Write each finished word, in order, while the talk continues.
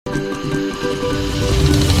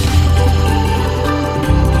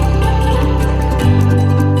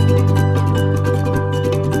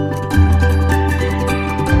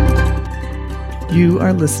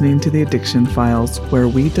are listening to the Addiction Files, where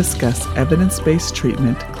we discuss evidence-based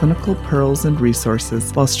treatment, clinical pearls, and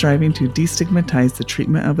resources while striving to destigmatize the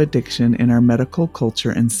treatment of addiction in our medical culture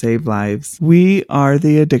and save lives. We are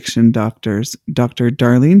the Addiction Doctors, Dr.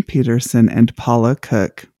 Darlene Peterson and Paula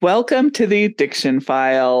Cook. Welcome to the Addiction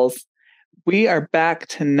Files. We are back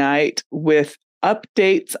tonight with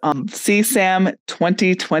updates on CSAM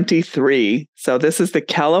 2023. So this is the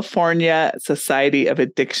California Society of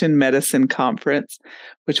Addiction Medicine Conference,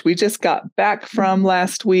 which we just got back from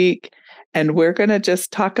last week. And we're going to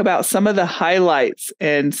just talk about some of the highlights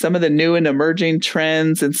and some of the new and emerging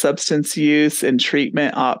trends in substance use and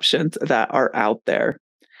treatment options that are out there.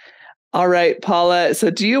 All right, Paula. So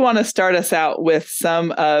do you want to start us out with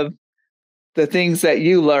some of the things that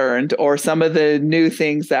you learned or some of the new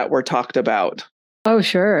things that were talked about? Oh,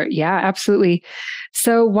 sure. Yeah, absolutely.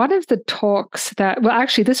 So one of the talks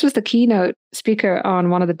actually, this was the keynote speaker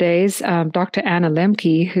on one of the days, Dr. Anna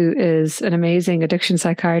Lemke, who is an amazing addiction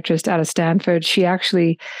psychiatrist out of Stanford. She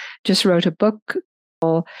actually just wrote a book,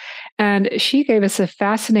 and she gave us a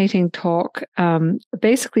fascinating talk,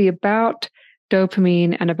 basically about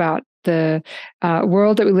dopamine and about the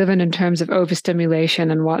world that we live in terms of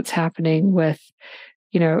overstimulation and what's happening with,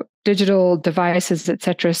 digital devices,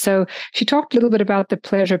 etc. So she talked a little bit about the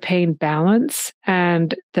pleasure-pain balance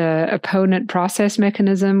and the opponent process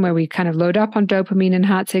mechanism, where we kind of load up on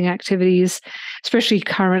dopamine-enhancing activities, especially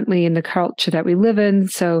currently in the culture that we live in.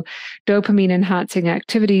 So dopamine-enhancing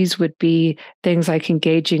activities would be things like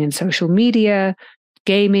engaging in social media,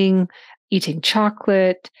 gaming, eating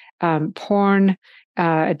chocolate, porn,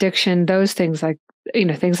 addiction, those things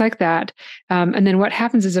things like that. And then what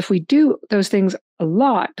happens is if we do those things a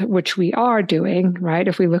lot, which we are doing, right?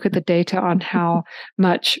 If we look at the data on how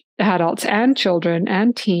much adults and children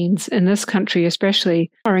and teens in this country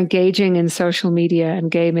especially are engaging in social media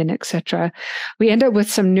and gaming, etc., we end up with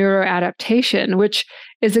some neuroadaptation, which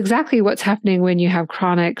is exactly what's happening when you have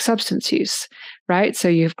chronic substance use, right? So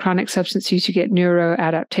you have chronic substance use, you get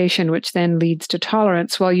neuroadaptation, which then leads to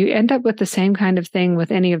tolerance. Well, you end up with the same kind of thing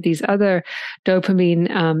with any of these other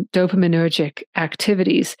dopaminergic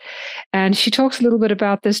activities. And she talks a little bit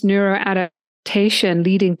about this neuroadaptation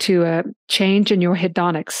leading to a change in your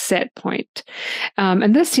hedonic set point.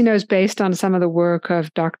 And this, is based on some of the work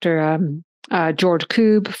of Dr. George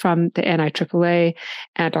Koob from the NIAAA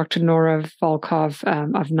and Dr. Nora Volkov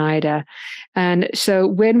of NIDA. And so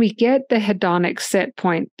when we get the hedonic set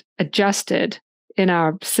point adjusted in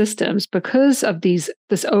our systems because of this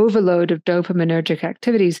overload of dopaminergic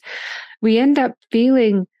activities, we end up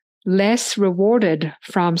feeling less rewarded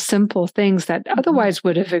from simple things that otherwise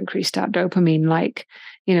would have increased our dopamine, like,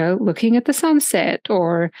 looking at the sunset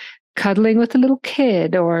or cuddling with a little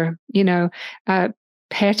kid or,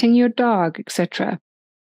 petting your dog, etc.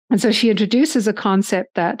 And so she introduces a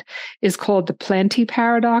concept that is called the plenty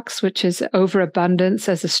paradox, which is overabundance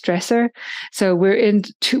as a stressor. So we're in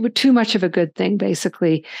too much of a good thing,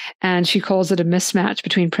 basically. And she calls it a mismatch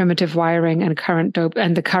between primitive wiring and the current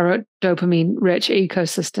dopamine-rich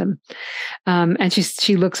ecosystem. And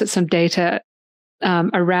she looks at some data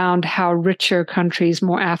around how richer countries,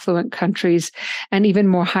 more affluent countries, and even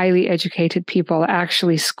more highly educated people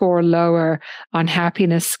actually score lower on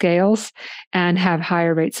happiness scales and have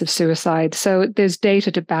higher rates of suicide. So there's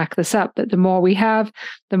data to back this up, that the more we have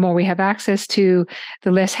access to,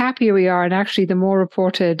 the less happier we are, and actually the more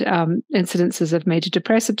reported incidences of major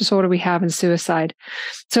depressive disorder we have and suicide.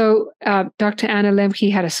 So Dr. Anna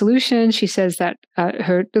Lemke had a solution. She says that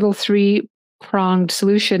her little three-pronged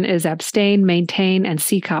solution is abstain, maintain, and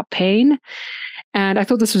seek out pain. And I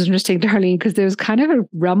thought this was interesting, Darlene, because there was kind of a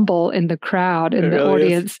rumble in the crowd, in the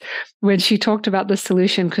audience, when she talked about the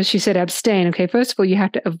solution, because she said abstain. Okay, first of all, you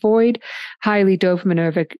have to avoid highly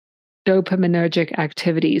dopaminergic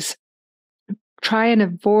activities. Try and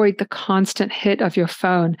avoid the constant hit of your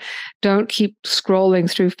phone. Don't keep scrolling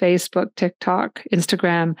through Facebook, TikTok,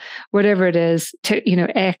 Instagram, whatever it is,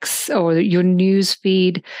 X or your news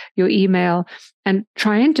feed, your email, and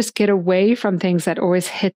try and just get away from things that always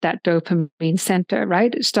hit that dopamine center,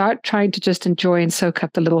 right? Start trying to just enjoy and soak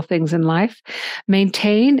up the little things in life.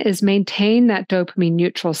 Maintain that dopamine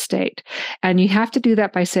neutral state. And you have to do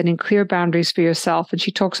that by setting clear boundaries for yourself. And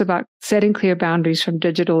she talks about setting clear boundaries from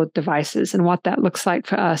digital devices and what that looks like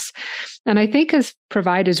for us. And I think as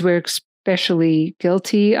providers, we're especially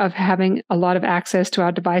guilty of having a lot of access to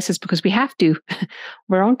our devices because we have to.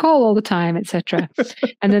 We're on call all the time, etc.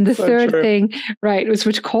 And then the third thing, right,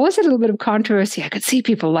 which caused a little bit of controversy. I could see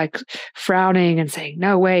people like frowning and saying,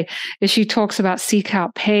 no way, is she talks about seek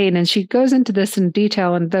out pain. And she goes into this in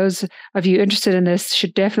detail. And those of you interested in this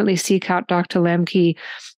should definitely seek out Dr. Lemke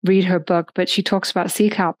read her book, but she talks about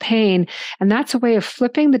seek out pain. And that's a way of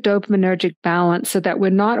flipping the dopaminergic balance so that we're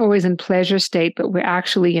not always in pleasure state, but we're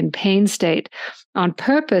actually in pain state on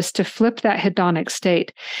purpose to flip that hedonic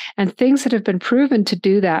state. And things that have been proven to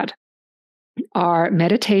do that are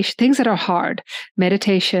meditation, things that are hard,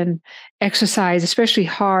 meditation, exercise, especially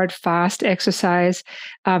hard, fast exercise,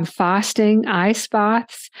 fasting, ice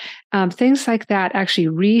baths, things like that actually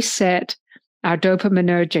reset our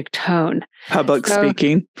dopaminergic tone. Public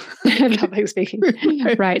speaking. Public speaking.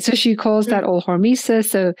 Right. So she calls that all hormesis.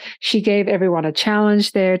 So she gave everyone a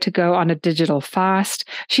challenge there to go on a digital fast.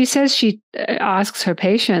 She says she asks her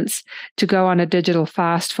patients to go on a digital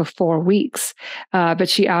fast for 4 weeks. But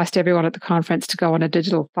she asked everyone at the conference to go on a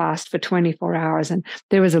digital fast for 24 hours. And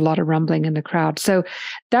there was a lot of rumbling in the crowd. So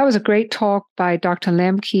that was a great talk by Dr.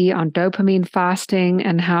 Lemke on dopamine fasting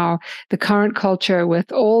and how the current culture,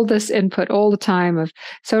 with all this input all the time of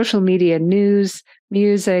social media, news,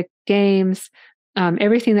 music, games,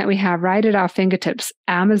 everything that we have right at our fingertips,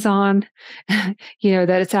 Amazon, that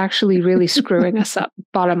it's actually really screwing us up,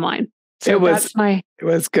 bottom line. So it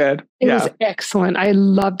was good. It was excellent. I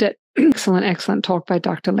loved it. Excellent talk by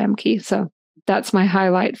Dr. Lemke. So that's my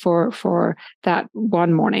highlight for that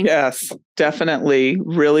one morning. Yes, definitely.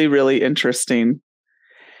 Really, really interesting.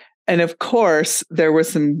 And of course, there were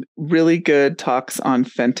some really good talks on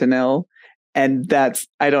fentanyl. And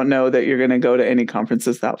I don't know that you're going to go to any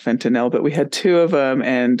conferences without fentanyl, but we had 2 of them.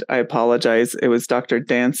 And I apologize. It was Dr.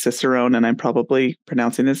 Dan Cicerone, and I'm probably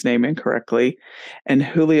pronouncing his name incorrectly, and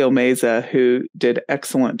Julio Meza, who did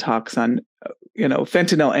excellent talks on,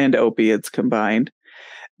 fentanyl and opiates combined.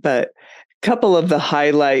 But a couple of the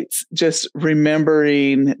highlights, just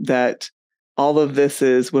remembering that all of this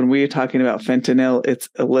is, when we are talking about fentanyl, it's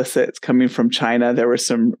illicit, it's coming from China. There were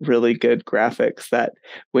some really good graphics that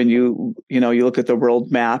when you look at the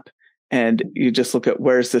world map and you just look at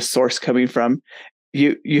where's the source coming from,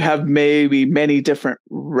 you have maybe many different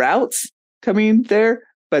routes coming there,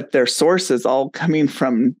 but their source is all coming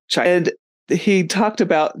from China. And he talked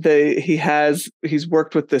about he's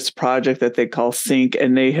worked with this project that they call SYNC,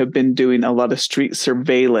 and they have been doing a lot of street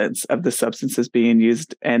surveillance of the substances being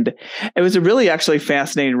used. And it was a really actually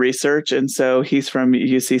fascinating research. And so he's from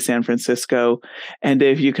UC San Francisco. And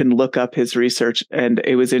if you can look up his research, and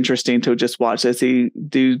it was interesting to just watch as he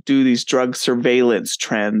do these drug surveillance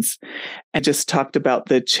trends, and just talked about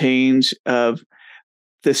the change of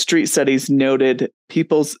the street studies noted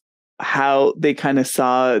how they kind of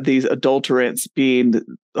saw these adulterants being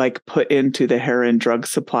like put into the heroin drug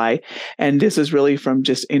supply. And this is really from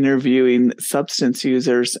just interviewing substance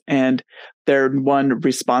users and their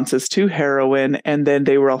responses to heroin. And then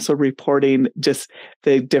they were also reporting just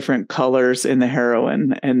the different colors in the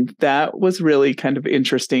heroin. And that was really kind of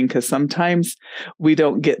interesting because sometimes we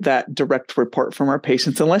don't get that direct report from our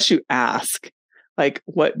patients unless you ask. Like,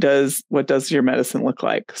 what does your medicine look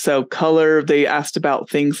like? So color, they asked about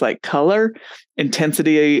things like color,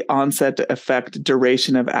 intensity, onset, effect,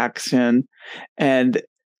 duration of action. And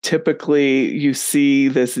typically you see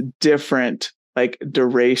this different like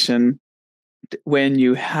duration when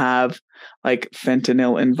you have like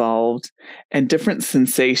fentanyl involved, and different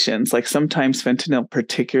sensations. Like sometimes fentanyl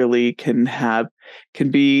particularly can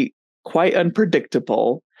be quite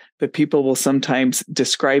unpredictable. But people will sometimes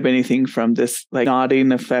describe anything from this like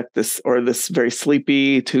nodding effect, this very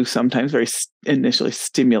sleepy, to sometimes very initially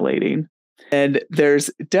stimulating. And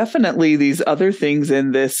there's definitely these other things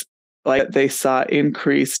in this, like they saw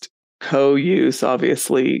increased co-use,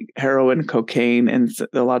 obviously heroin, cocaine, and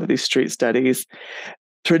a lot of these street studies.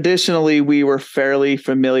 Traditionally, we were fairly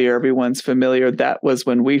familiar. Everyone's familiar. That was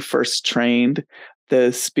when we first trained.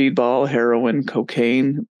 The speedball, heroin,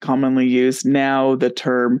 cocaine, commonly used. Now the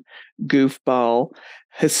term goofball.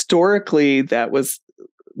 Historically, that was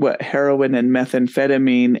what heroin and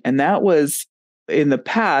methamphetamine, and that was in the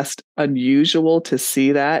past unusual to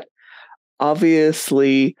see that.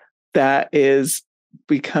 Obviously, that is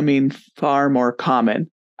becoming far more common.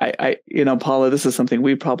 Paula, this is something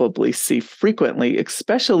we probably see frequently,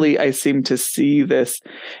 especially I seem to see this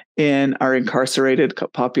in our incarcerated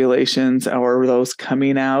populations or those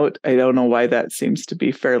coming out. I don't know why that seems to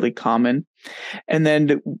be fairly common. And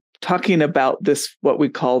then talking about this, what we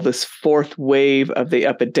call this 4th wave of the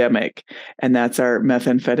epidemic, and that's our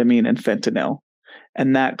methamphetamine and fentanyl.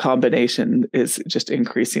 And that combination is just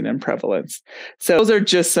increasing in prevalence. So those are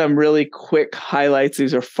just some really quick highlights.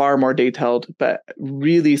 These are far more detailed, but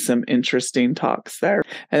really some interesting talks there.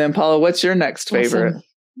 And then Paula, what's your next favorite?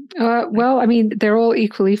 Well, I mean, they're all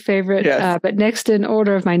equally favorite. Yes. But next in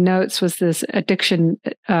order of my notes was this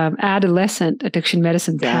adolescent addiction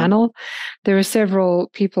medicine panel. There were several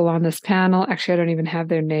people on this panel. Actually, I don't even have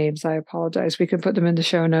their names. I apologize. We can put them in the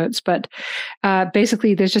show notes. But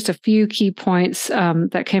basically, there's just a few key points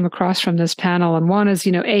that came across from this panel. And one is,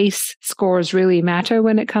 ACE scores really matter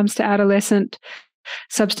when it comes to adolescent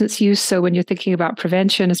substance use. So when you're thinking about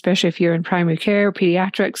prevention, especially if you're in primary care,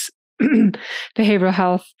 pediatrics, behavioral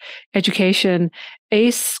health, education,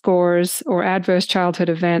 ACE scores or adverse childhood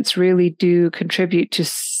events really do contribute to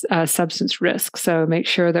substance risk. So make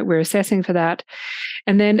sure that we're assessing for that.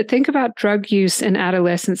 And then think about drug use in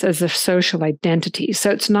adolescence as a social identity. So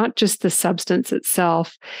it's not just the substance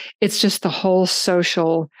itself, it's just the whole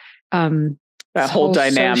social that whole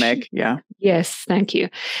dynamic. Yeah. Yes, thank you.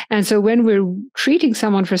 And so when we're treating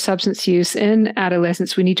someone for substance use in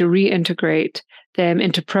adolescence, we need to reintegrate them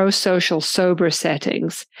into pro-social, sober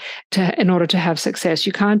settings in order to have success.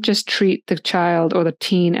 You can't just treat the child or the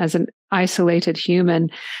teen as an isolated human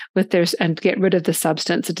and get rid of the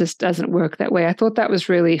substance. It just doesn't work that way. I thought that was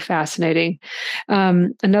really fascinating.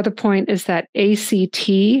 Another point is that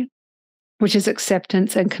ACT, which is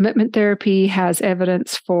acceptance and commitment therapy, has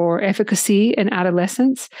evidence for efficacy in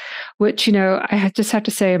adolescence, which, I just have to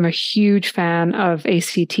say I'm a huge fan of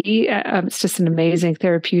ACT. It's just an amazing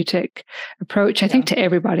therapeutic approach, I think, to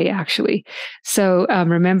everybody, actually. So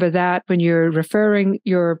remember that when you're referring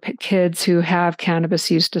your kids who have cannabis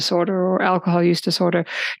use disorder or alcohol use disorder,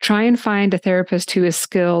 try and find a therapist who is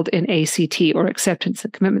skilled in ACT or acceptance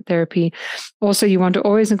and commitment therapy. Also, you want to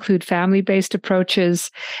always include family-based approaches.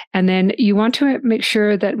 And then you want to make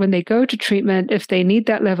sure that when they go to treatment, if they need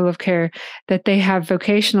that level of care, that they have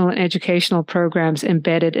vocational and educational programs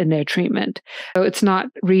embedded in their treatment. So it's not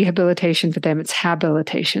rehabilitation for them, it's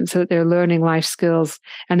habilitation, so that they're learning life skills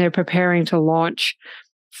and they're preparing to launch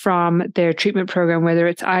from their treatment program, whether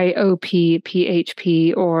it's IOP,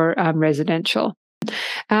 PHP, or residential.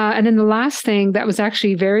 And then the last thing that was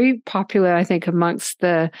actually very popular, I think, amongst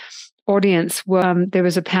the audience, there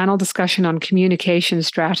was a panel discussion on communication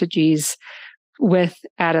strategies with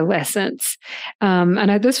adolescents.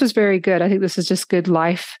 And this was very good. I think this is just good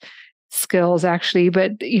life skills, actually.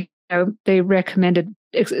 But, they recommended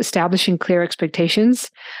establishing clear expectations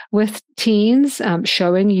with teens,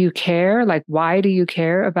 showing you care, like, why do you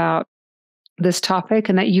care about this topic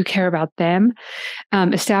and that you care about them.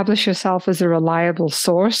 Establish yourself as a reliable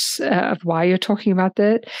source of why you're talking about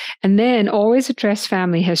that. And then always address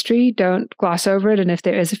family history. Don't gloss over it. And if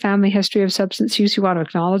there is a family history of substance use, you want to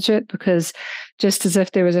acknowledge it, because just as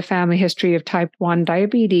if there was a family history of type 1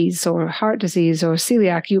 diabetes or heart disease or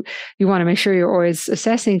celiac, you want to make sure you're always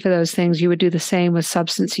assessing for those things. You would do the same with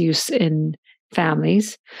substance use in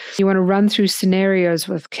families. You want to run through scenarios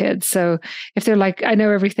with kids. So if they're like, I know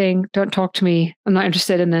everything, don't talk to me, I'm not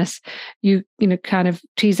interested in this, you kind of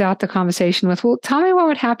tease out the conversation with, well, tell me what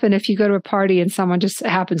would happen if you go to a party and someone just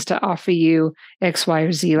happens to offer you X, Y,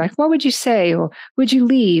 or Z. Like, what would you say? Or would you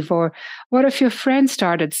leave? Or what if your friend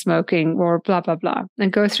started smoking? Or blah, blah, blah.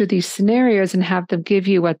 And go through these scenarios and have them give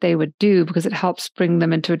you what they would do, because it helps bring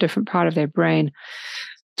them into a different part of their brain.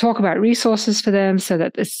 Talk about resources for them so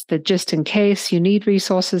that it's the just in case you need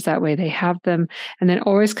resources, that way they have them. And then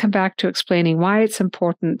always come back to explaining why it's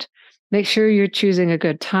important. Make sure you're choosing a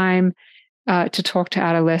good time to talk to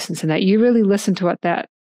adolescents, and that you really listen to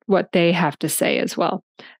what they have to say as well.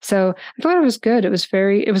 So I thought it was good. It was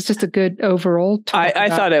just a good overall talk. I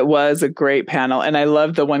thought it was a great panel. And I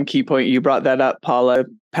love the one key point you brought that up, Paula.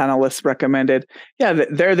 Panelists recommended,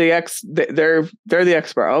 they're the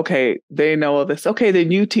expert. Okay, they know all this. Okay, then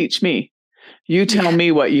you teach me. You tell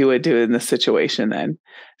me what you would do in this situation then.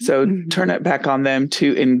 So turn it back on them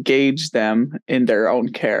to engage them in their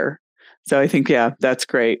own care. So I think, that's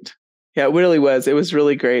great. Yeah, it really was. It was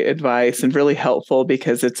really great advice and really helpful,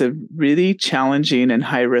 because it's a really challenging and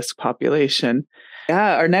high risk population.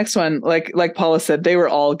 Yeah, our next one, like Paula said, they were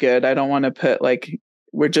all good. I don't want to put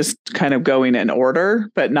we're just kind of going in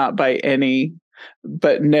order, but no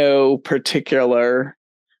particular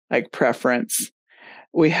preference.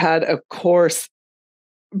 We had a course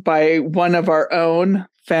by one of our own,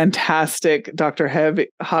 fantastic Dr.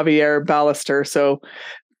 Javier Ballester. So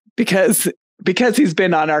because he's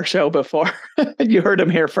been on our show before, you heard him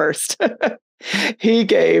here first. He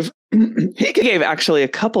gave actually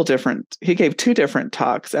he gave 2 different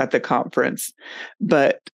talks at the conference,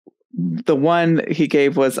 but the one he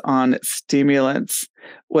gave was on stimulants,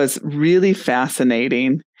 was really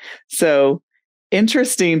fascinating. So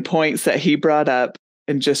interesting points that he brought up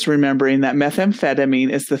and just remembering that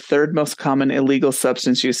methamphetamine is the third most common illegal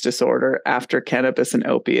substance use disorder after cannabis and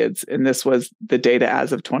opiates. And this was the data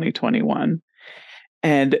as of 2021.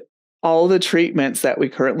 And all the treatments that we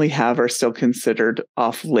currently have are still considered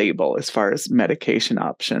off-label as far as medication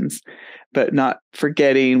options. But not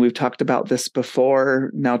forgetting, we've talked about this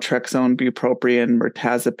before, naltrexone, bupropion,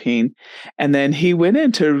 mirtazapine. And then he went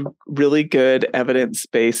into really good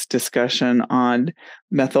evidence-based discussion on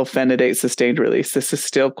methylphenidate sustained release. This is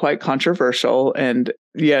still quite controversial. And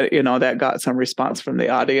yeah, that got some response from the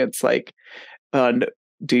audience, like,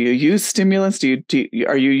 do you use stimulants?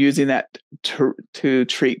 Are you using that to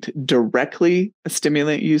treat directly a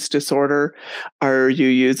stimulant use disorder? Are you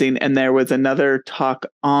using, and there was another talk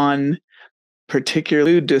on particular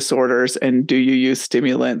mood disorders, and do you use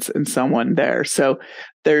stimulants in someone there? So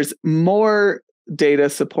there's more data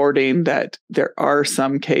supporting that there are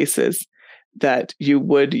some cases that you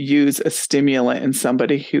would use a stimulant in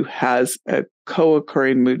somebody who has a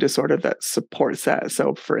co-occurring mood disorder that supports that.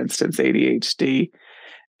 So for instance, ADHD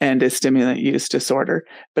and a stimulant use disorder.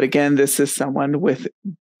 But again, this is someone with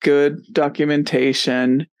good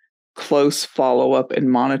documentation, close follow-up and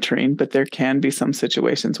monitoring, but there can be some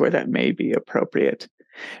situations where that may be appropriate.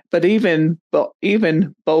 But even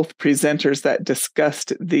both presenters that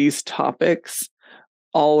discussed these topics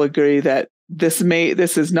all agree that this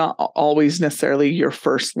is not always necessarily your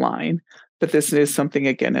first line, but this is something,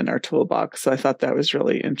 again, in our toolbox. So I thought that was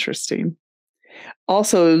really interesting.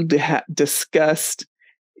 Also discussed,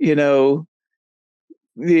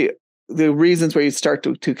 the reasons where you start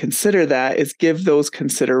to consider that is give those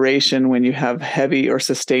consideration when you have heavy or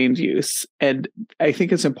sustained use. And I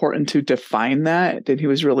think it's important to define that. And he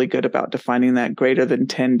was really good about defining that, greater than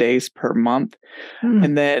 10 days per month.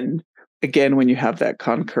 And then again, when you have that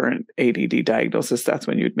concurrent ADD diagnosis, that's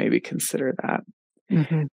when you'd maybe consider that.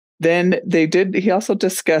 Then he also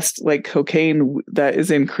discussed like cocaine that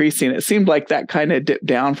is increasing. It seemed like that kind of dipped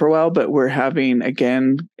down for a while, but we're having,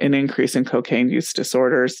 again, an increase in cocaine use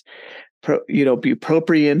disorders.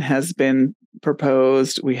 Bupropion has been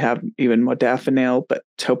proposed. We have even modafinil, but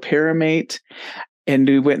topiramate. And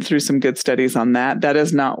we went through some good studies on that. That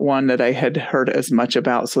is not one that I had heard as much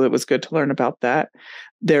about, so it was good to learn about that.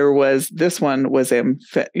 This one was,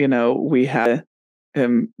 we had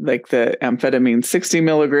like the amphetamine 60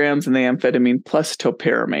 milligrams and the amphetamine plus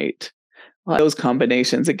topiramate. Those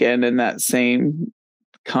combinations, again, in that same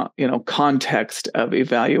context of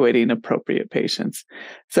evaluating appropriate patients.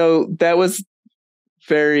 So that was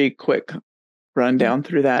very quick rundown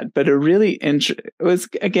through that, but it was,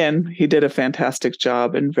 again, he did a fantastic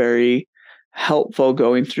job and very helpful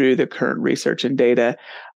going through the current research and data.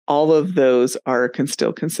 All of those can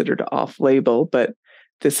still considered off-label, but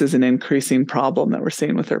this is an increasing problem that we're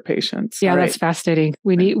seeing with our patients. Yeah, that's fascinating.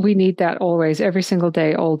 We need that always, every single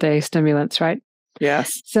day, all day stimulants, right?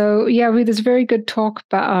 Yes. So yeah, there's a very good talk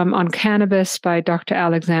on cannabis by Dr.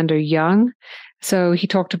 Alexander Young. So he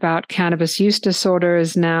talked about cannabis use disorder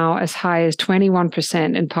is now as high as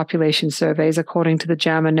 21% in population surveys, according to the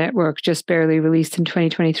JAMA network, just barely released in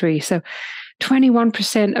 2023. So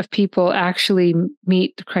 21% of people actually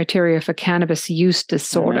meet the criteria for cannabis use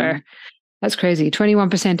disorder. That's crazy.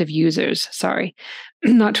 21% of users, sorry,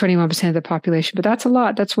 not 21% of the population, but that's a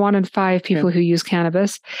lot. That's 1 in 5 people who use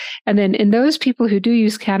cannabis. And then in those people who do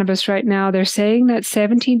use cannabis right now, they're saying that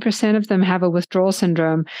 17% of them have a withdrawal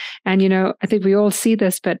syndrome. And, I think we all see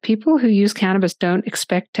this, but people who use cannabis don't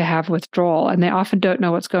expect to have withdrawal. And they often don't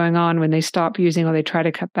know what's going on when they stop using or they try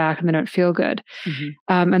to cut back and they don't feel good.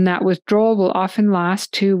 And that withdrawal will often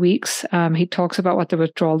last 2 weeks. He talks about what the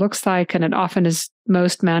withdrawal looks like, and it often is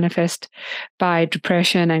most manifest by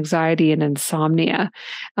depression, anxiety, and insomnia.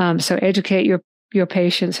 So educate your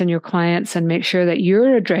patients and your clients and make sure that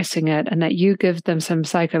you're addressing it and that you give them some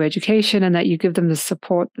psychoeducation and that you give them the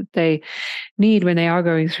support that they need when they are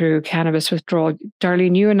going through cannabis withdrawal.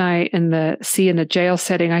 Darlene, you and I in the jail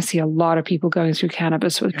setting, I see a lot of people going through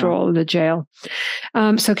cannabis withdrawal in the jail.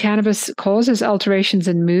 So cannabis causes alterations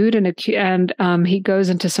in mood, and he goes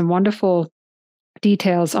into some wonderful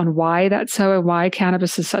details on why that's so and why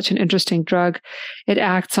cannabis is such an interesting drug. It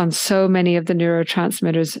acts on so many of the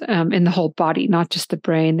neurotransmitters in the whole body, not just the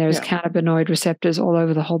brain. There's cannabinoid receptors all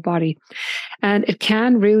over the whole body. And it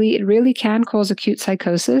really can cause acute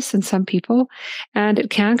psychosis in some people, and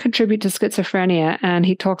it can contribute to schizophrenia. And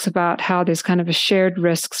he talks about how there's kind of a shared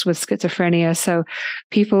risks with schizophrenia. So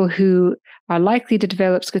people who are likely to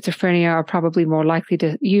develop schizophrenia are probably more likely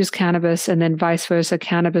to use cannabis, and then vice versa.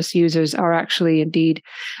 Cannabis users are actually indeed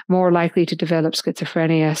more likely to develop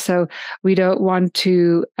schizophrenia. So we don't want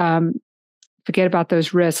to forget about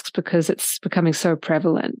those risks because it's becoming so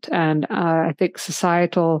prevalent. And I think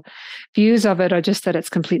societal views of it are just that it's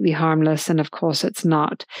completely harmless. And of course, it's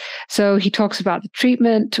not. So he talks about the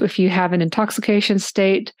treatment. If you have an intoxication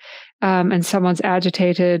state and someone's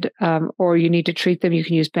agitated or you need to treat them, you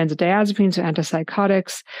can use benzodiazepines or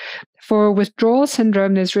antipsychotics. For withdrawal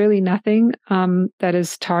syndrome, there's really nothing that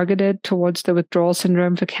is targeted towards the withdrawal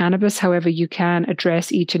syndrome for cannabis. However, you can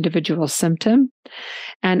address each individual symptom.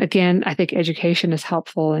 And again, I think education is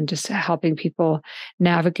helpful in just helping people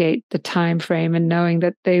navigate the time frame and knowing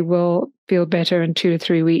that they will feel better in 2 to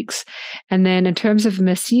 3 weeks. And then in terms of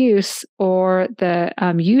misuse or the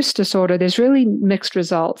use disorder, there's really mixed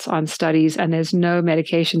results on studies, and there's no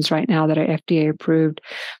medications right now that are FDA approved,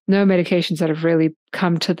 no medications that have really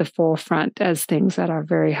come to the forefront as things that are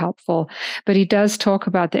very helpful. But he does talk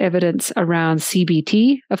about the evidence around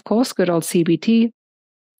CBT, of course, good old CBT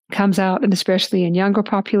comes out, and especially in younger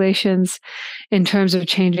populations, in terms of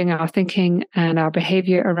changing our thinking and our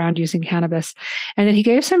behavior around using cannabis. And then he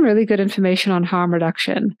gave some really good information on harm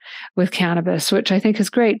reduction with cannabis, which I think is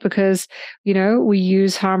great because, we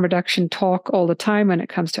use harm reduction talk all the time when it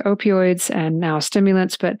comes to opioids and now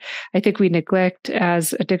stimulants, but I think we neglect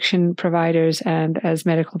as addiction providers and as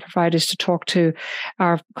medical providers to talk to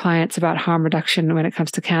our clients about harm reduction when it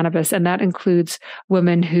comes to cannabis. And that includes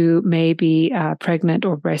women who may be pregnant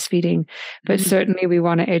or breastfeeding, but certainly we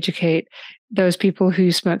want to educate those people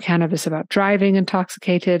who smoke cannabis about driving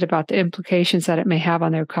intoxicated, about the implications that it may have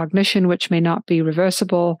on their cognition, which may not be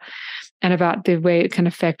reversible, and about the way it can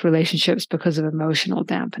affect relationships because of emotional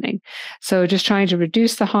dampening. So just trying to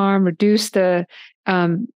reduce the harm, reduce the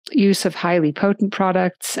use of highly potent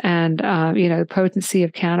products, and the potency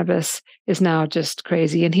of cannabis is now just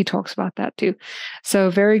crazy. And he talks about that too. So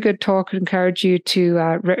very good talk. I'd encourage you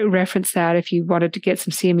to reference that. If you wanted to get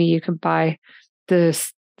some CME, you can buy the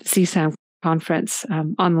CSAM conference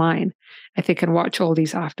online, I think, and watch all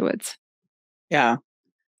these afterwards. Yeah,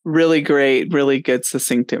 really great, really good,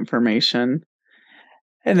 succinct information.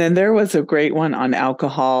 And then there was a great one on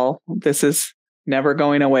alcohol. This is never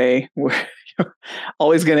going away. We're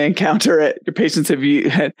always going to encounter it. Your patients have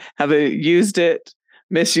used it,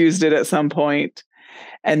 misused it at some point.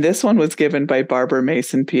 And this one was given by Barbara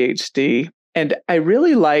Mason, PhD. And I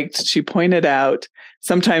really liked, she pointed out,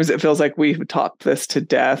 sometimes it feels like we've talked this to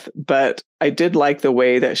death, but I did like the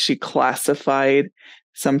way that she classified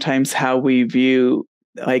sometimes how we view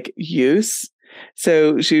use.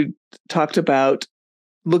 So she talked about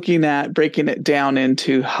breaking it down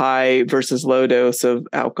into high versus low dose of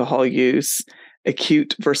alcohol use,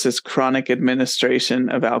 acute versus chronic administration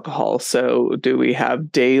of alcohol. So do we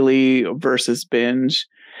have daily versus binge,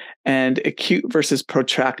 and acute versus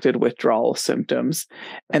protracted withdrawal symptoms?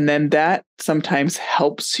 And then that sometimes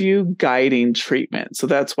helps you guiding treatment. So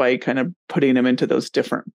that's why kind of putting them into those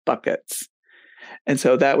different buckets. And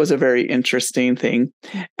so that was a very interesting thing.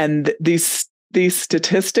 And these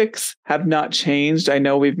statistics have not changed. I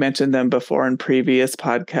know we've mentioned them before in previous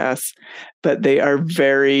podcasts, but they are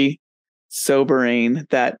very sobering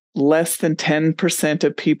that less than 10%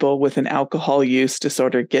 of people with an alcohol use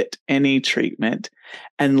disorder get any treatment,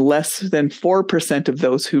 and less than 4% of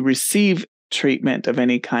those who receive treatment of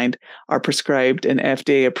any kind are prescribed an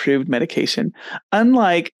FDA-approved medication.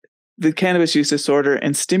 Unlike the cannabis use disorder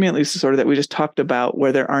and stimulant use disorder that we just talked about,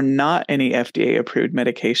 where there are not any FDA-approved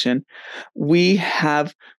medication, we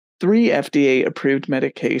have 3 FDA-approved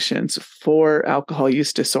medications for alcohol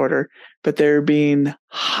use disorder, but they're being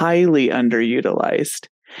highly underutilized.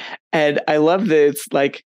 And I love this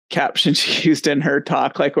caption she used in her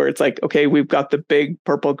talk, where it's okay, we've got the big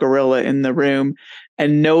purple gorilla in the room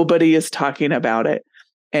and nobody is talking about it.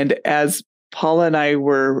 And as Paula and I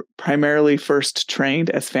were primarily first trained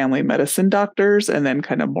as family medicine doctors and then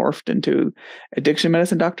kind of morphed into addiction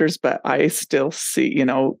medicine doctors, but I still see,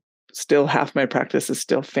 still half my practice is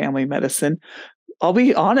still family medicine. I'll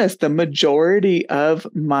be honest, the majority of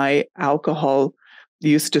my alcohol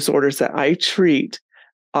use disorders that I treat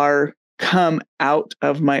are come out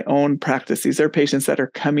of my own practice. These are patients that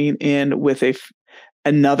are coming in with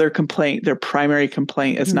another complaint. Their primary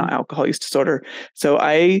complaint is not alcohol use disorder. So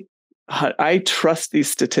I trust these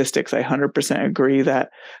statistics. I 100% agree that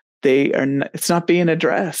it's not being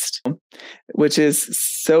addressed, which is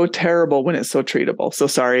so terrible when it's so treatable. So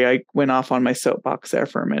sorry, I went off on my soapbox there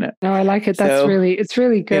for a minute. No, I like it. It's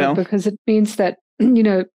really good because it means that,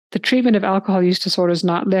 the treatment of alcohol use disorder is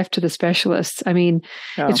not left to the specialists. I mean,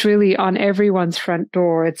 It's really on everyone's front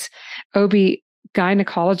door. It's OB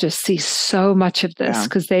gynecologists see so much of this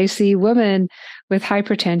because they see women with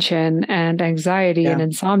hypertension and anxiety and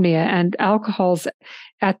insomnia, and alcohol's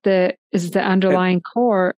is the underlying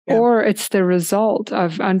core, or it's the result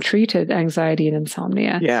of untreated anxiety and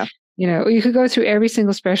insomnia. Yeah. You could go through every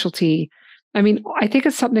single specialty. I mean, I think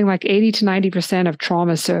it's something like 80 to 90% of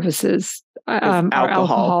trauma services are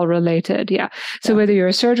alcohol related. Yeah. So whether you're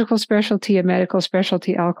a surgical specialty, a medical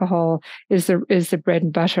specialty, alcohol is the bread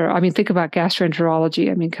and butter. I mean, think about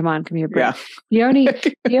gastroenterology. I mean, come on, give me a break. Yeah.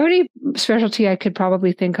 The only specialty I could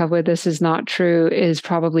probably think of where this is not true is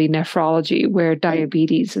probably nephrology, where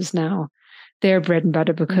diabetes is now their bread and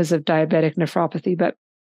butter because of diabetic nephropathy.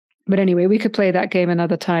 But anyway, we could play that game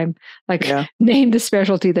another time. Name the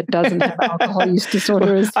specialty that doesn't have alcohol use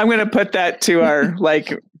disorders. I'm going to put that to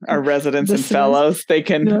our residents and fellows. They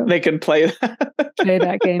can play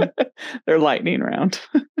that game. Their lightning round.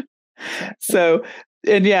 So,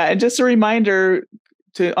 and just a reminder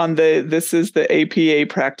this is the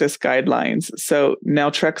APA practice guidelines. So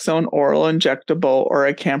naltrexone oral injectable or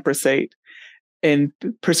acamprosate, and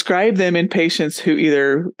prescribe them in patients who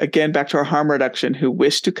either, again, back to our harm reduction, who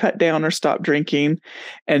wish to cut down or stop drinking,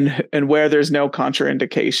 and where there's no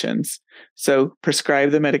contraindications. So prescribe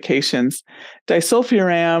the medications.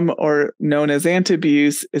 Disulfiram, or known as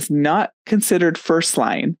Antabuse, is not considered first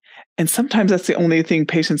line. And sometimes that's the only thing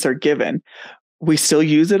patients are given. We still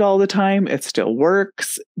use it all the time. It still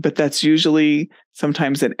works, but that's usually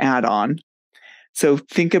sometimes an add-on. So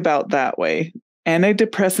think about that way.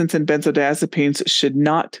 Antidepressants and benzodiazepines should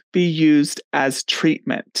not be used as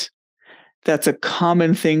treatment. That's a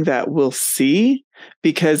common thing that we'll see,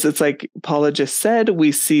 because it's like Paula just said,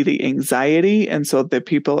 we see the anxiety, and so the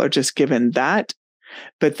people are just given that,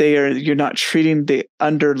 but you're not treating the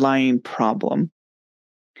underlying problem.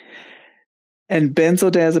 And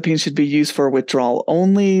benzodiazepines should be used for withdrawal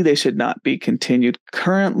only. They should not be continued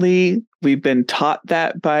currently. We've been taught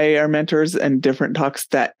that by our mentors and different talks,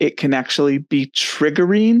 that it can actually be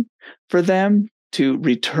triggering for them to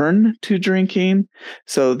return to drinking.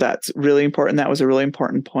 So that's really important. That was a really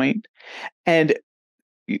important point. And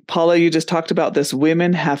Paula, you just talked about this.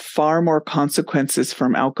 Women have far more consequences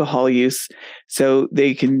from alcohol use. So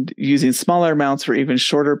they can, using smaller amounts for even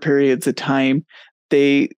shorter periods of time,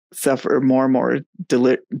 they suffer more and more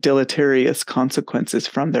deleterious consequences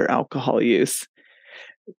from their alcohol use.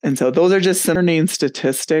 And so those are just some learning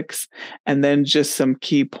statistics, and then just some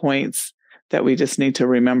key points that we just need to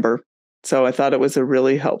remember. So I thought it was a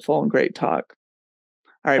really helpful and great talk.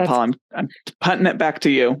 All right, Paul, I'm punting it back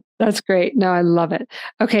to you. That's great. No, I love it.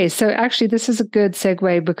 Okay, so actually this is a good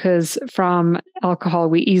segue, because from alcohol,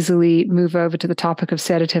 we easily move over to the topic of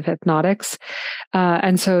sedative hypnotics.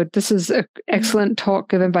 And so this is an excellent talk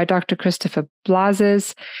given by Dr. Christopher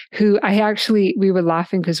Blazes, who we were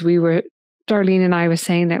laughing because Darlene and I were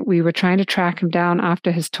saying that we were trying to track him down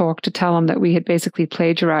after his talk to tell him that we had basically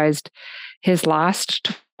plagiarized his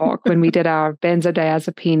last talk when we did our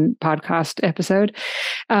benzodiazepine podcast episode,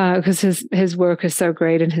 because his work is so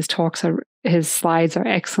great and his slides are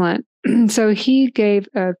excellent. So he gave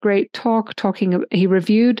a great talk he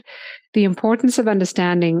reviewed the importance of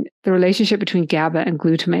understanding the relationship between GABA and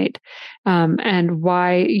glutamate, and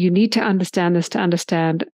why you need to understand this to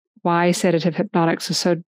understand why sedative hypnotics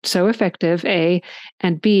are so effective, A,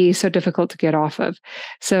 and B, so difficult to get off of.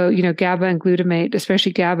 So, GABA and glutamate,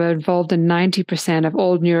 especially GABA, involved in 90% of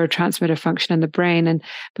all neurotransmitter function in the brain. And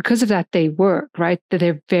because of that, they work, right?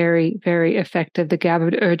 They're very, very effective. The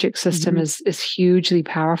GABAergic system is hugely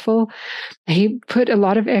powerful. He put a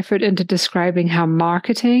lot of effort into describing how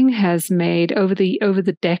marketing has made, over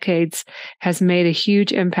the decades, has made a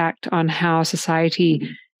huge impact on how society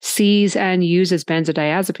sees and uses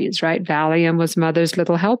benzodiazepines, right? Valium was mother's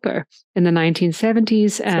little helper in the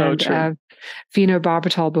 1970s, and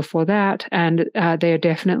phenobarbital before that, and they are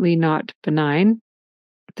definitely not benign.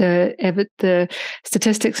 The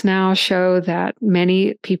statistics now show that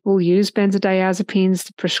many people use benzodiazepines.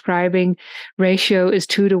 The prescribing ratio is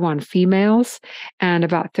 2-to-1 females, and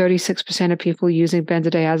about 36% of people using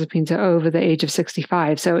benzodiazepines are over the age of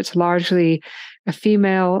 65. So it's largely a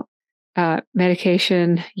female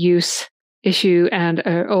medication use issue and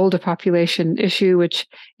an older population issue, which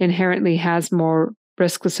inherently has more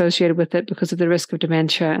risk associated with it because of the risk of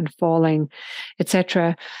dementia and falling,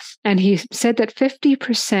 etc. And he said that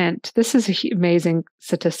 50%, this is an amazing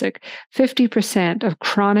statistic, 50% of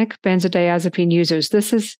chronic benzodiazepine users,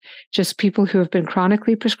 this is just people who have been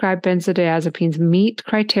chronically prescribed benzodiazepines, meet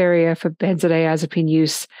criteria for benzodiazepine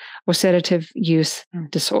use or sedative use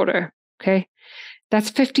disorder. Okay. That's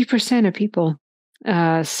 50% of people.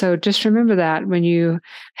 So just remember that when you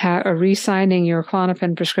are re-signing your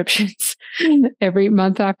Klonopin prescriptions every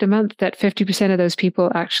month after month, that 50% of those people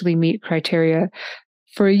actually meet criteria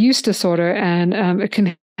for a use disorder. And it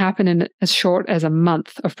can happen in as short as a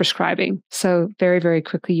month of prescribing. So very, very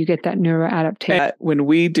quickly you get that neuroadaptation. When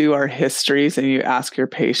we do our histories and you ask your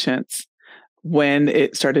patients when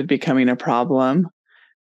it started becoming a problem,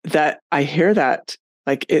 that I hear that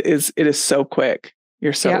like it is so quick.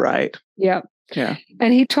 You're so right. Yeah. Yeah.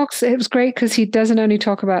 And it was great because he doesn't only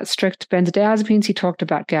talk about strict benzodiazepines, he talked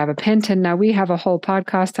about gabapentin. Now, we have a whole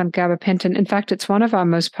podcast on gabapentin. In fact, it's one of our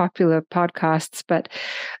most popular podcasts, but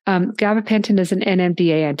gabapentin is an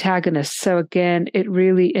NMDA antagonist. So again, it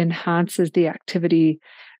really enhances the activity.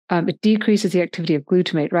 It decreases the activity of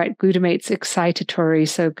glutamate, right? Glutamate's excitatory,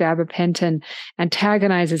 so gabapentin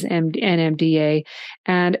antagonizes NMDA,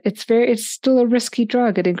 and it's still a risky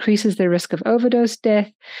drug. It increases the risk of overdose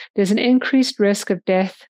death. There's an increased risk of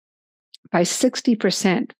death by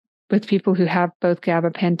 60% with people who have both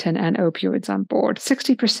gabapentin and opioids on board.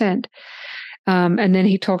 60%. And then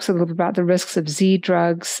he talks a little bit about the risks of Z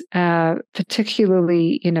drugs,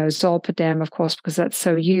 particularly, zolpidem, of course, because that's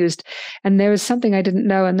so used. And there was something I didn't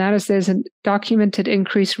know, and that is there's a documented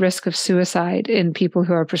increased risk of suicide in people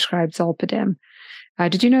who are prescribed zolpidem.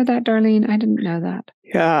 Did you know that, Darlene? I didn't know that.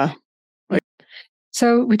 Yeah.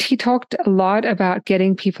 So he talked a lot about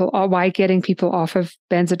why getting people off of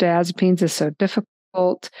benzodiazepines is so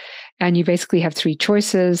difficult. And you basically have three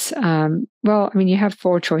choices. You have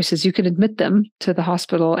four choices. You can admit them to the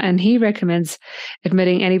hospital. And he recommends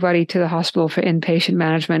admitting anybody to the hospital for inpatient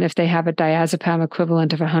management if they have a diazepam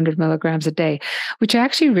equivalent of 100 milligrams a day, which I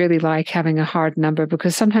actually really like having a hard number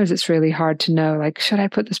because sometimes it's really hard to know, like, should I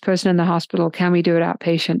put this person in the hospital? Can we do it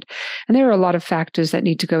outpatient? And there are a lot of factors that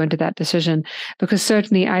need to go into that decision because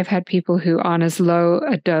certainly I've had people who on as low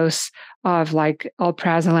a dose of like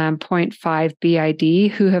alprazolam 0.5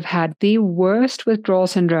 BID who have had the worst withdrawal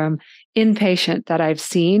syndrome inpatient that I've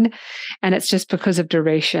seen. And it's just because of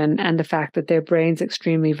duration and the fact that their brain's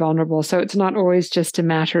extremely vulnerable. So it's not always just a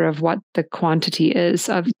matter of what the quantity is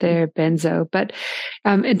of their benzo. But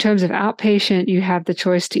in terms of outpatient, you have the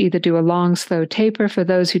choice to either do a long, slow taper for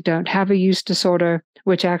those who don't have a use disorder,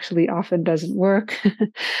 which actually often doesn't work.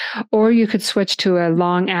 Or you could switch to a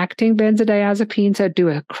long-acting benzodiazepine, so do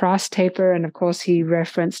a cross taper. And of course, he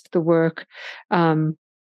referenced the work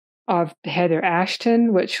of Heather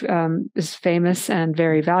Ashton, which is famous and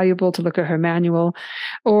very valuable to look at her manual.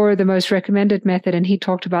 Or the most recommended method, and he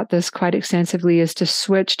talked about this quite extensively, is to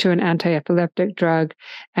switch to an anti-epileptic drug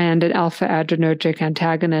and an alpha adrenergic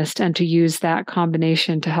antagonist and to use that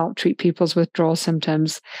combination to help treat people's withdrawal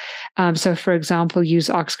symptoms. So, for example, use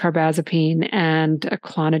oxcarbazepine and a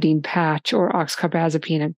clonidine patch or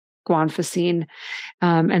oxcarbazepine and guanfacine,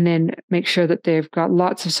 and then make sure that they've got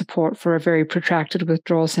lots of support for a very protracted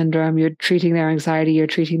withdrawal syndrome. You're treating their anxiety, you're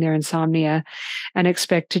treating their insomnia, and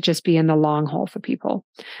expect to just be in the long haul for people.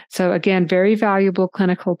 So again, very valuable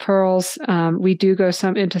clinical pearls. We do go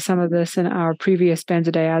into some of this in our previous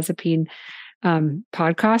benzodiazepine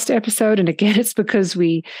podcast episode. And again, it's because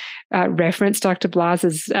we referenced Dr.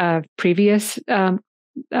 Blas's previous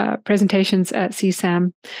presentations at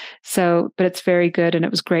CSAM. But it's very good. And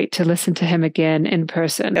it was great to listen to him again in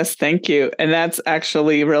person. Yes, thank you. And that's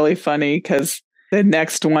actually really funny because the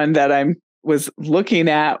next one that I was looking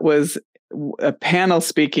at was a panel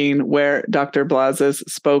speaking where Dr. Blazes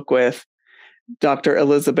spoke with Dr.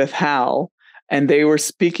 Elizabeth Howell, and they were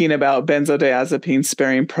speaking about benzodiazepine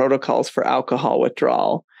sparing protocols for alcohol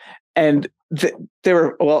withdrawal. And they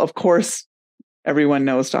were, well, of course, everyone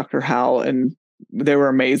knows Dr. Howell and they were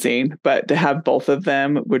amazing, but to have both of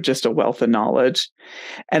them were just a wealth of knowledge.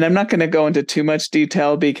 And I'm not going to go into too much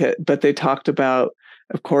detail but they talked about,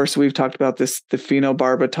 of course, we've talked about this, the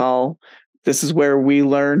phenobarbital. This is where we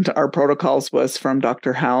learned our protocols was from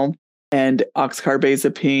Dr. Howell, and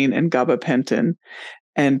oxcarbazepine and gabapentin.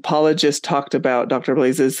 And Paula just talked about Dr.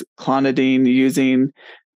 Blaze's clonidine using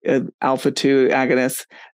alpha-2 agonists.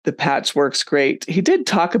 The patch works great. He did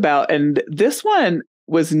talk about, and this one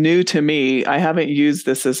was new to me. I haven't used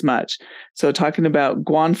this as much. So talking about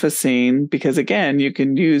guanfacine, because again, you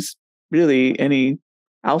can use really any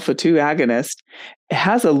alpha-2 agonist. It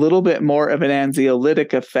has a little bit more of an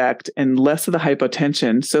anxiolytic effect and less of the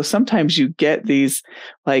hypotension. So sometimes you get these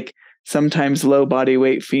like sometimes low body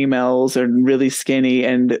weight females are really skinny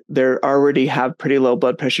and they already have pretty low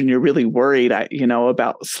blood pressure and you're really worried,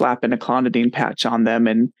 about slapping a clonidine patch on them,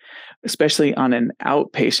 and especially on an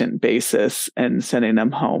outpatient basis and sending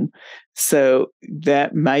them home. So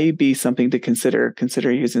that might be something to consider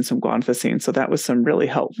using some guanfacine. So that was some really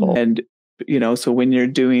helpful. And, so when you're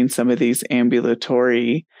doing some of these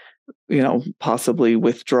ambulatory possibly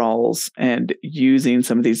withdrawals and using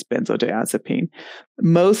some of these benzodiazepine.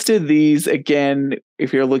 Most of these, again,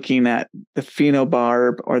 if you're looking at the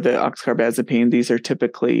phenobarb or the oxcarbazepine, these are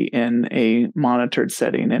typically in a monitored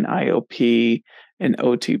setting, an IOP, an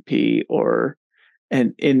OTP, or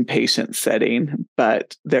an inpatient setting.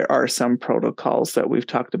 But there are some protocols that we've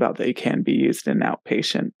talked about that can be used in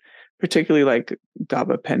outpatient, particularly like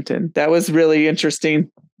gabapentin. That was really interesting,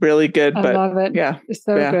 really good. I love it. Yeah, It's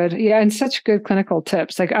so good. Yeah. And such good clinical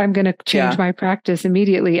tips. Like I'm going to change my practice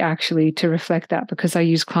immediately, actually, to reflect that, because I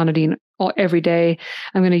use clonidine every day.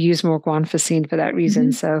 I'm going to use more guanfacine for that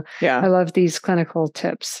reason. So I love these clinical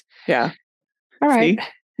tips. Yeah. All right. See?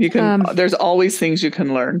 You can, there's always things you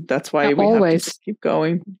can learn. That's why we have to just keep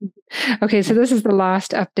going. Okay. So this is the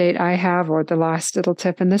last update I have, or the last little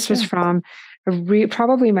tip. And this was from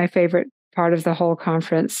probably my favorite part of the whole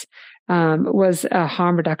conference, was a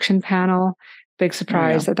harm reduction panel. Big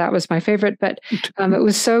surprise that was my favorite, but it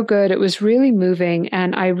was so good. It was really moving.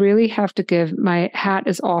 And I really have to give my hat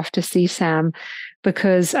is off to CSAM,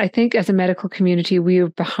 because I think as a medical community, we're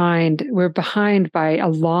behind by a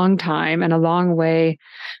long time and a long way.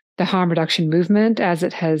 The harm reduction movement, as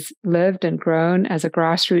it has lived and grown as a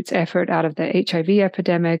grassroots effort out of the HIV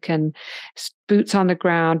epidemic, and boots on the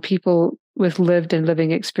ground, people with lived and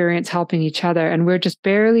living experience helping each other. And we're just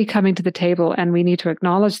barely coming to the table. And we need to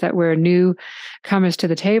acknowledge that we're newcomers to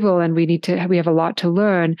the table, and we have a lot to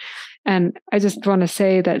learn. And I just want to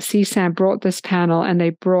say that CSAM brought this panel, and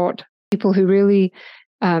they brought people who really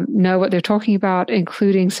know what they're talking about,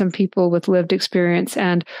 including some people with lived experience.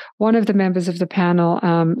 And one of the members of the panel,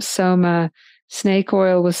 Soma Snake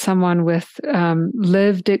Oil, was someone with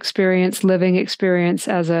living experience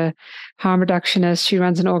as a harm reductionist. She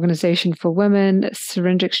runs an organization for women,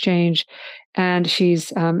 Syringe Exchange, and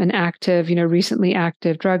she's an active, recently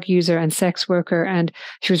active drug user and sex worker. And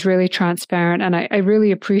she was really transparent. And I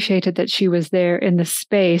really appreciated that she was there in the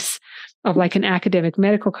space of like an academic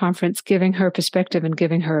medical conference, giving her perspective and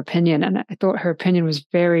giving her opinion. And I thought her opinion was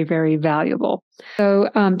very, very valuable.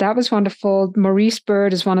 So that was wonderful. Maurice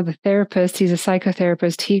Bird is one of the therapists. He's a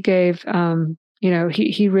psychotherapist. He gave,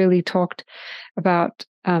 he really talked about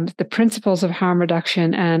the principles of harm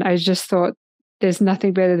reduction. And I just thought there's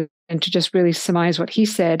nothing better than to just really surmise what he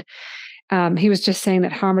said. He was just saying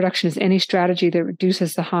that harm reduction is any strategy that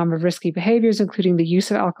reduces the harm of risky behaviors, including the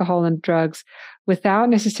use of alcohol and drugs, without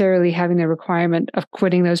necessarily having the requirement of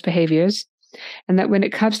quitting those behaviors. And that when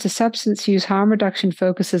it comes to substance use, harm reduction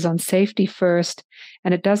focuses on safety first,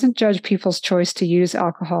 and it doesn't judge people's choice to use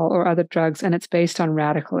alcohol or other drugs, and it's based on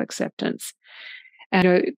radical acceptance.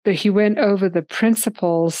 And he went over the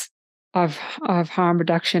principles of harm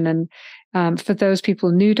reduction. And for those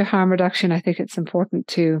people new to harm reduction, I think it's important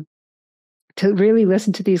to really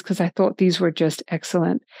listen to these, because I thought these were just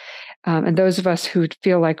excellent. And those of us who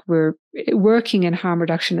feel like we're working in harm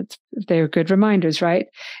reduction, they're good reminders, right?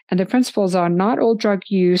 And the principles are: not all drug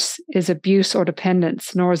use is abuse or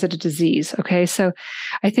dependence, nor is it a disease. Okay. So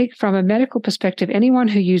I think from a medical perspective, anyone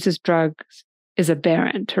who uses drugs is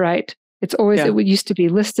aberrant, right? It's always, it used to be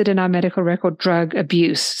listed in our medical record, drug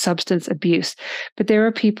abuse, substance abuse. But there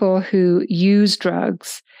are people who use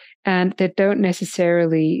drugs and that don't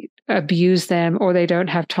necessarily abuse them, or they don't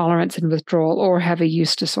have tolerance and withdrawal, or have a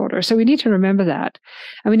use disorder. So we need to remember that.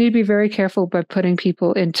 And we need to be very careful by putting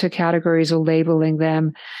people into categories or labeling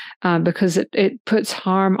them, because it puts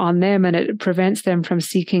harm on them, and it prevents them from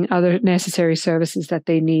seeking other necessary services that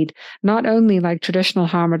they need, not only like traditional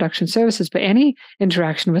harm reduction services, but any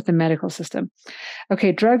interaction with the medical system.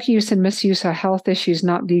 Okay, drug use and misuse are health issues,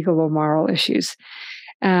 not legal or moral issues.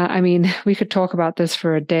 We could talk about this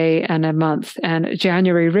for a day and a month. And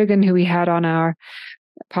January Riggin, who we had on our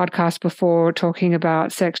podcast before, talking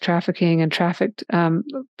about sex trafficking and trafficked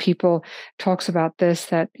people, talks about this,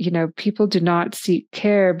 that, people do not seek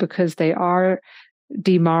care because they are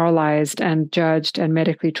demoralized and judged and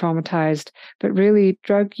medically traumatized. But really,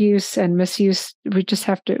 drug use and misuse,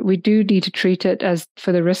 we do need to treat it as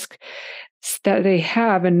for the risk that they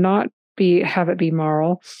have, and not have it be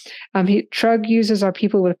moral. Drug users are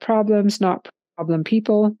people with problems, not problem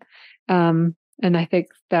people. And I think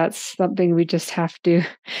that's something we just have to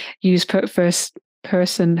use first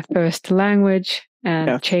person first language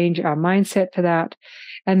and change our mindset to that.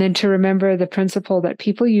 And then to remember the principle that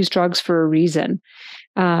people use drugs for a reason.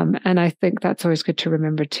 And I think that's always good to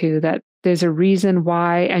remember too, that there's a reason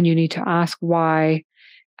why, and you need to ask why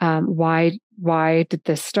why did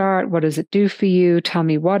this start? What does it do for you? Tell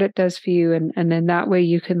me what it does for you. And then that way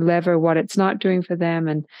you can lever what it's not doing for them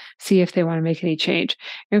and see if they want to make any change.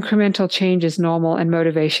 Incremental change is normal and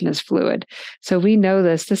motivation is fluid. So we know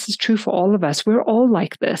this. This is true for all of us. We're all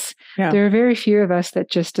like this. Yeah. There are very few of us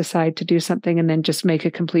that just decide to do something and then just make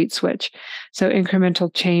a complete switch. So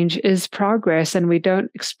incremental change is progress. And we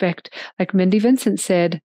don't expect, like Mindy Vincent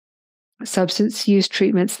said, substance use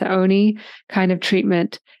treatment's the only kind of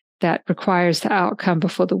treatment that requires the outcome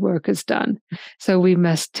before the work is done. So we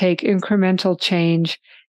must take incremental change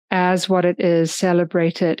as what it is,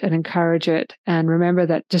 celebrate it and encourage it. And remember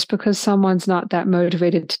that just because someone's not that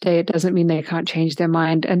motivated today, it doesn't mean they can't change their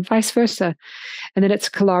mind, and vice versa. And then it's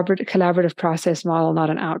a collaborative process model,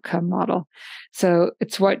 not an outcome model. So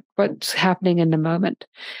it's what's happening in the moment.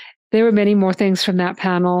 There were many more things from that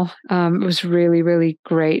panel. It was really, really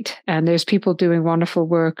great. And there's people doing wonderful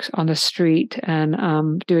work on the street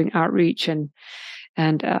and doing outreach. And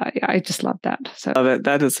I just love that. So love it.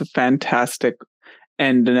 That is a fantastic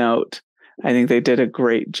end note. I think they did a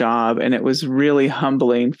great job. And it was really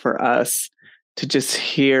humbling for us to just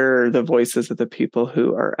hear the voices of the people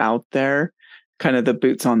who are out there, kind of the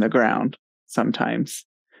boots on the ground sometimes.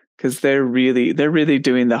 Because they're really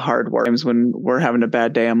doing the hard work. When we're having a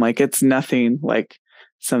bad day, I'm like, it's nothing like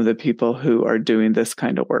some of the people who are doing this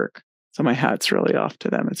kind of work. So my hat's really off to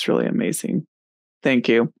them. It's really amazing. Thank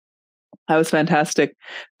you. That was fantastic.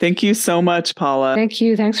 Thank you so much, Paula. Thank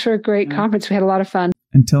you. Thanks for a great conference. We had a lot of fun.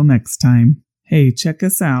 Until next time. Hey, check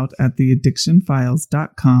us out at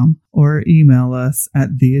theaddictionfiles.com or email us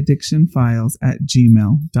at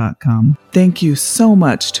theaddictionfiles@gmail.com. Thank you so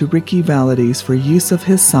much to Ricky Valades for use of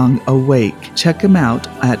his song Awake. Check him out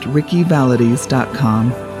at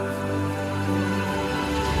rickyvalades.com.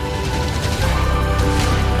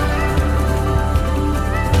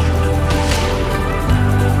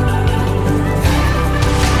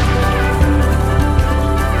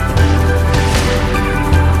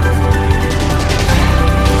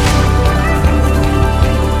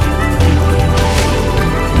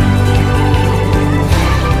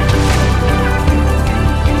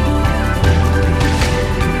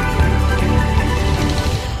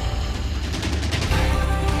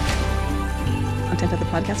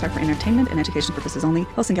 Podcasts are for entertainment and education purposes only.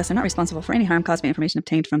 Hosts and guests are not responsible for any harm caused by information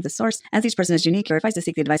obtained from this source. As each person is unique, you're advised to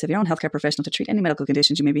seek the advice of your own healthcare professional to treat any medical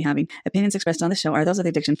conditions you may be having. Opinions expressed on this show are those of the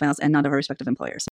Addiction Files and not of our respective employers.